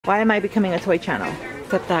Why am I becoming a toy channel?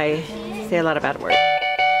 Except I say a lot of bad words.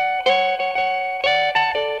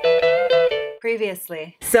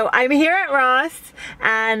 Previously. So I'm here at Ross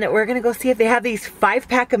and we're gonna go see if they have these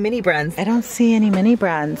 5-pack of mini brands. I don't see any mini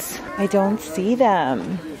brands. I don't see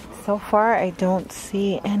them. So far I don't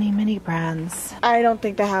see any mini brands. I don't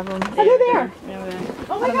think they have them. Oh, they're there.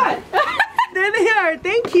 Oh my god. There they are.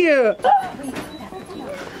 Thank you.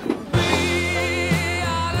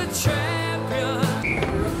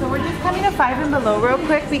 So we're just coming to 5 and Below real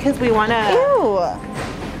quick because we wanna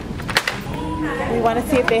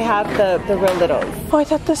see if they have the real littles. Oh, I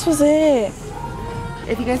thought this was it.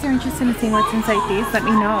 If you guys are interested in seeing what's inside these, let me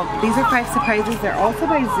know. These are 5 surprises. They're also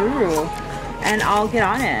by Zuru, and I'll get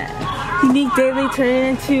on it. Unique Daily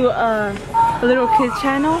turned into a little kids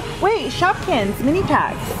channel. Wait, Shopkins mini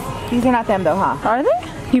packs. These are not them though, huh? Are they?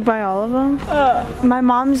 You buy all of them? My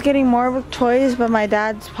mom's getting more toys, but my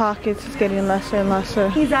dad's pockets is getting lesser and lesser.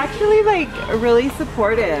 He's actually like really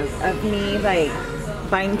supportive of me like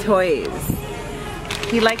buying toys.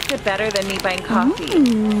 He likes it better than me buying coffee.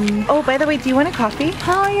 Oh, by the way, do you want a coffee?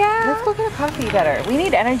 Oh yeah. Let's go get a coffee better. We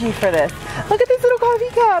need energy for this. Look at this little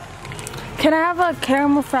coffee cup. Can I have a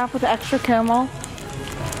caramel frap with extra caramel?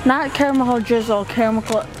 Not caramel drizzle,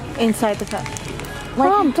 caramel inside the cup.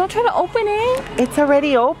 Mom, don't try to open it. It's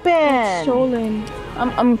already open. It's stolen.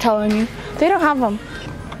 I'm telling you. They don't have them.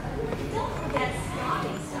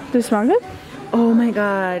 Do they smell good? Oh my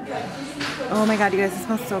god. Oh my god, you guys, it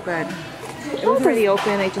smells so good. It was already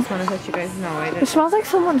open. I just want to let you guys know. It smells like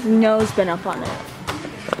someone's nose been up on it.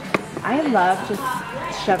 I love just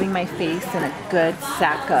shoving my face in a good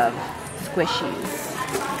sack of squishies.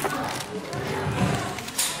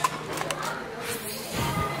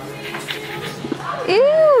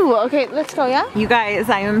 Ew! Okay, let's go, yeah? You guys,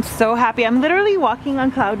 I am so happy. I'm literally walking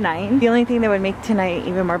on cloud 9. The only thing that would make tonight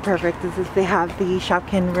even more perfect is if they have the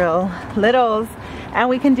Shopkins Real Littles and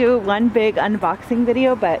we can do one big unboxing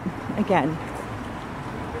video, but again,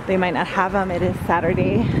 they might not have them. It is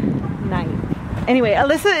Saturday night. Anyway,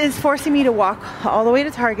 Alyssa is forcing me to walk all the way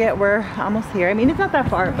to Target. We're almost here. I mean, it's not that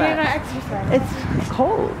far, but it's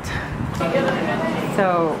cold.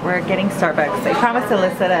 So we're getting Starbucks. I promised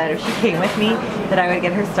Alyssa that if she came with me that I would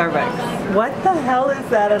get her Starbucks. What the hell is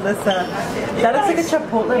that, Alyssa? That looks like a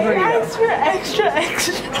Chipotle burrito. Extra.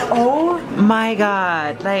 Oh my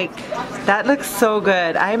god. Like, that looks so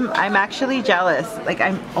good. I'm actually jealous. Like,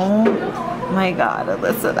 oh my god,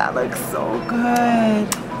 Alyssa, that looks so good.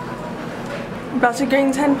 About to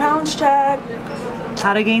gain 10 pounds, check.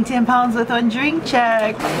 How to gain 10 pounds with one drink,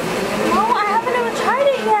 check. Oh, I haven't even tried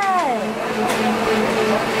it yet.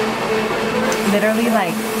 Literally,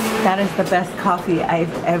 like, that is the best coffee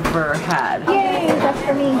I've ever had. Yay, that's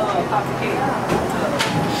for me.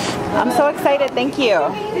 I'm so excited, thank you.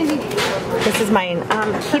 This is mine.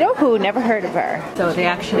 Keto Who, never heard of her. So they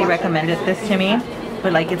actually recommended this to me,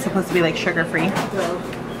 but like it's supposed to be like sugar-free.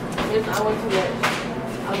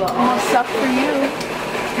 Oh, suck for you.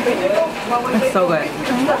 It's so good.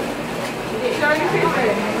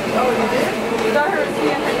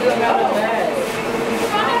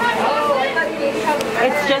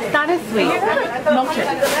 It's just not as sweet.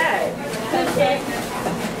 Milkshake.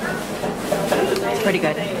 It's pretty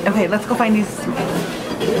good. Okay, let's go find these.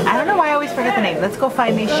 I don't know why I always forget the name. Let's go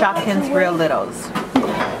find these Shopkins Real Littles.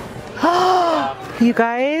 You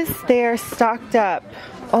guys, they are stocked up.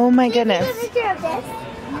 Oh my goodness.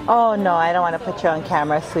 Oh no, I don't want to put you on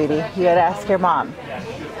camera, sweetie. You gotta ask your mom.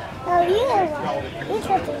 Oh, you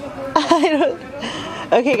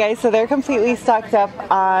Okay guys, so they're completely stocked up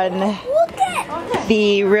on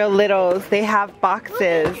the Real Littles. They have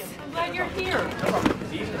boxes.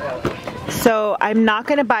 So I'm not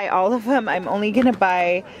gonna buy all of them. I'm only gonna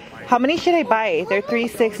buy, how many should I buy? They're 3,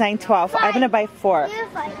 6, 9, 12. I'm gonna buy 4.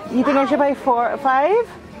 You think I should buy 4, 5?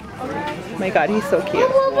 Oh my god, he's so cute.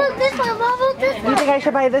 What about this one? What about this one? You think I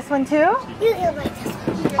should buy this one too? You can buy this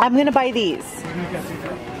one. I'm gonna buy these.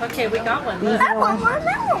 Okay, we got one.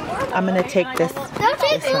 I'm gonna take this. Don't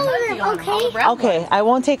take all of them, okay? Okay, I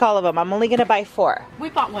won't take all of them. I'm only gonna buy 4. We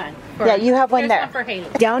bought one. Yeah, you have one there. One for Haley.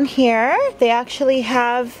 Down here, they actually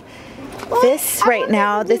have this right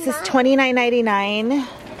now. This is $29.99.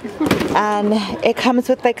 And it comes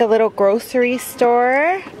with like a little grocery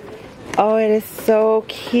store. Oh, it is so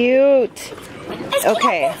cute.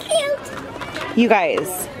 Okay. You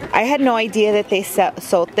guys, I had no idea that they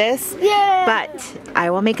sold this, but I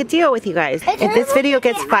will make a deal with you guys. If this video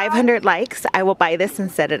gets 500 likes, I will buy this and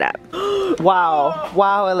set it up. Wow.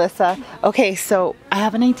 Wow, Alyssa. Okay, so I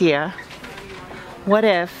have an idea. What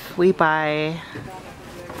if we buy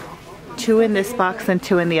 2 in this box and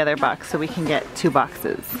 2 in the other box so we can get 2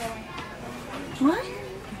 boxes? What?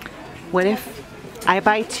 What if I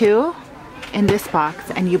buy 2 in this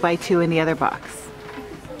box and you buy 2 in the other box?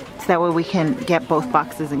 So that way we can get both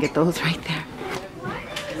boxes and get those right there.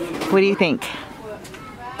 What do you think?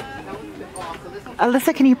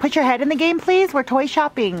 Alyssa, can you put your head in the game, please? We're toy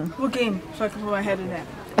shopping. What game? So I can put my head in it.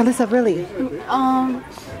 Alyssa, really?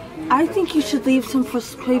 I think you should leave some for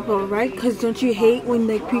people, right? Because don't you hate when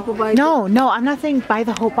like people buy? No, I'm not saying buy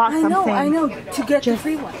the whole box. I know, I'm saying to get the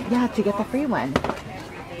free one. Yeah, to get the free one.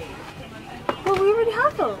 Well, we already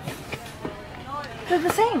have those. They're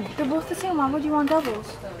the same. They're both the same. Why would you want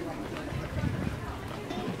doubles?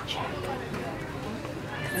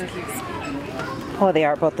 Oh, they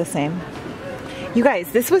are both the same. You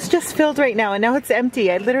guys, this was just filled right now and now it's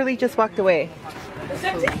empty. I literally just walked away. It's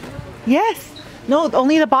empty? Yes. No,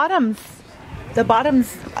 only the bottoms. The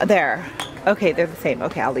bottoms there. Okay, they're the same.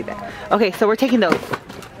 Okay, I'll leave it. Okay, so we're taking those.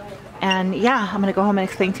 And yeah, I'm gonna go home and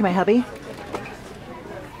explain to my hubby.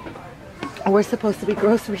 We're supposed to be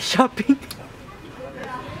grocery shopping.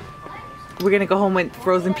 We're gonna go home with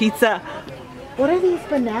frozen pizza. What are these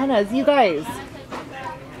bananas, you guys?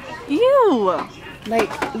 Ew!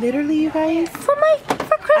 Like, literally, you guys? For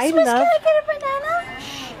Christmas, can I get a banana?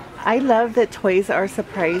 I love that toys are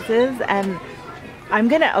surprises, and I'm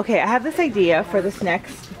gonna, okay, I have this idea for this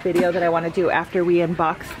next video that I want to do after we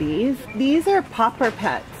unbox these. These are popper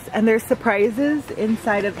pets, and there's surprises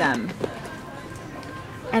inside of them.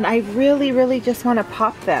 And I really, really just want to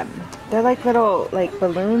pop them. They're like little, like,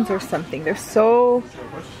 balloons or something. They're so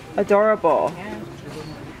adorable.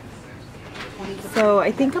 So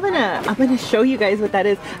I think I'm gonna show you guys what that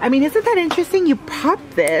is. I mean, isn't that interesting? You pop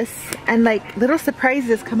this and like little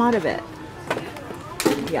surprises come out of it.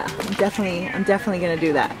 Yeah, I'm definitely gonna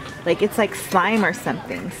do that. Like it's like slime or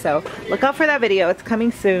something. So look out for that video. It's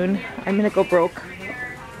coming soon. I'm gonna go broke.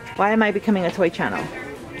 Why am I becoming a toy channel?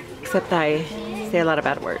 Except I say a lot of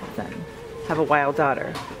bad words and have a wild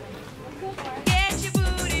daughter.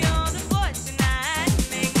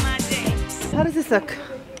 How does this look?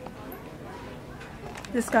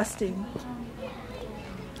 Disgusting.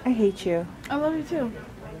 I hate you. I love you too.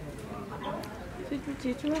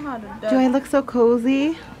 Do I look so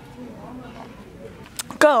cozy?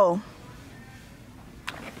 Go.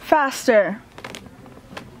 Faster.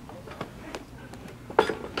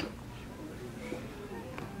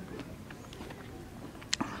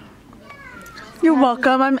 You're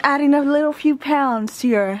welcome. I'm adding a little few pounds to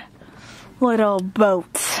your little boat.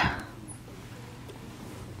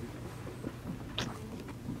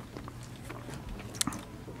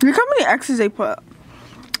 Look how many X's they put.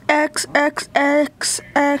 X, X, X,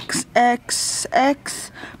 X, X,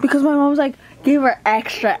 X. Because my mom's like, give her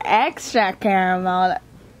extra caramel.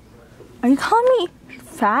 Are you calling me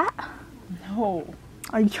fat? No.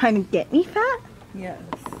 Are you trying to get me fat? Yes.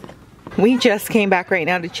 We just came back right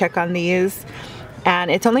now to check on these. And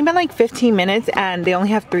it's only been like 15 minutes and they only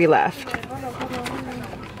have 3 left.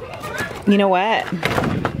 You know what?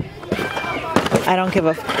 I don't give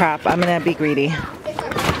a crap. I'm gonna be greedy.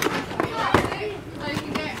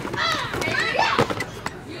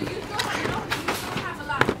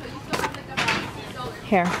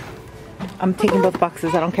 Here, I'm taking both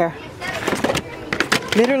boxes, I don't care.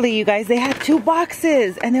 Literally, you guys, they had 2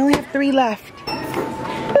 boxes and they only have 3 left.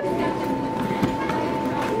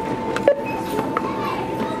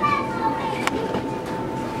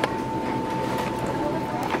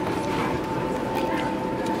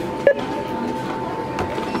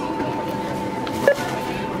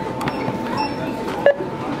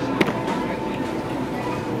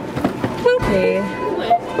 Okay.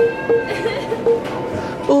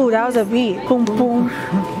 Ooh, that was a beat. Boom, boom,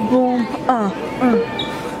 boom,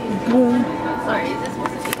 boom. Sorry, is this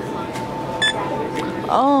supposed to take this long?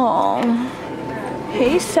 Oh,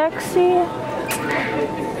 hey, sexy.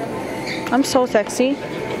 I'm so sexy,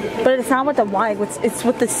 but it's not with the Y. It's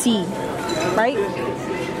with the C, right?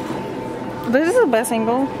 This is the best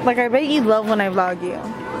angle. Like, I bet you love when I vlog you.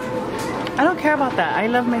 I don't care about that. I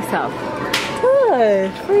love myself.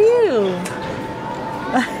 Good for you.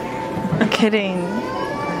 I'm kidding.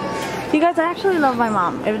 You guys, I actually love my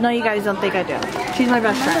mom. Even though you guys don't think I do. She's my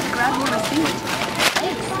best friend.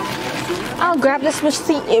 I'll grab this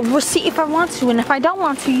receipt if I want to, and if I don't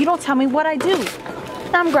want to, you don't tell me what I do.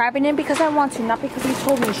 And I'm grabbing it because I want to, not because you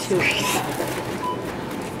told me to.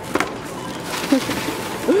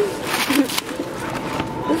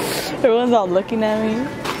 Everyone's all looking at me.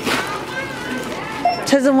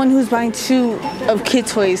 Says the one who's buying 2 of kid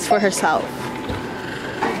toys for herself.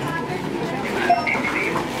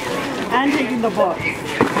 And taking the book.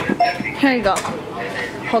 Here you go.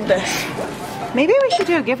 Hold this. Maybe we should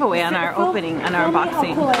do a giveaway on our opening, on our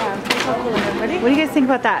unboxing. What do you guys think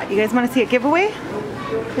about that? You guys want to see a giveaway?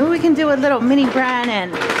 Maybe we can do a little mini brand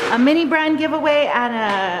and a mini brand giveaway and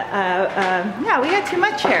yeah, we got too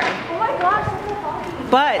much here. Oh my gosh.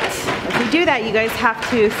 But if we do that, you guys have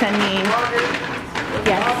to send me,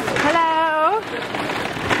 yes, hello.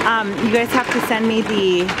 You guys have to send me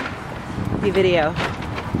the video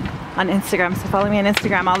on Instagram. So follow me on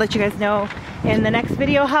Instagram. I'll let you guys know in the next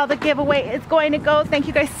video how the giveaway is going to go. Thank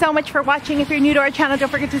you guys so much for watching. If you're new to our channel, don't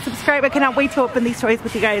forget to subscribe. I cannot wait to open these toys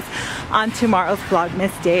with you guys on tomorrow's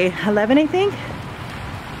Vlogmas day 11, I think.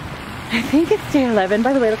 I think it's day 11.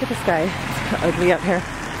 By the way, look at the sky. It's ugly up here.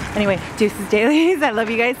 Anyway, deuces dailies. I love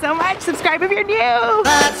you guys so much. Subscribe if you're new.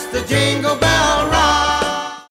 That's the Jingle Bell Ride.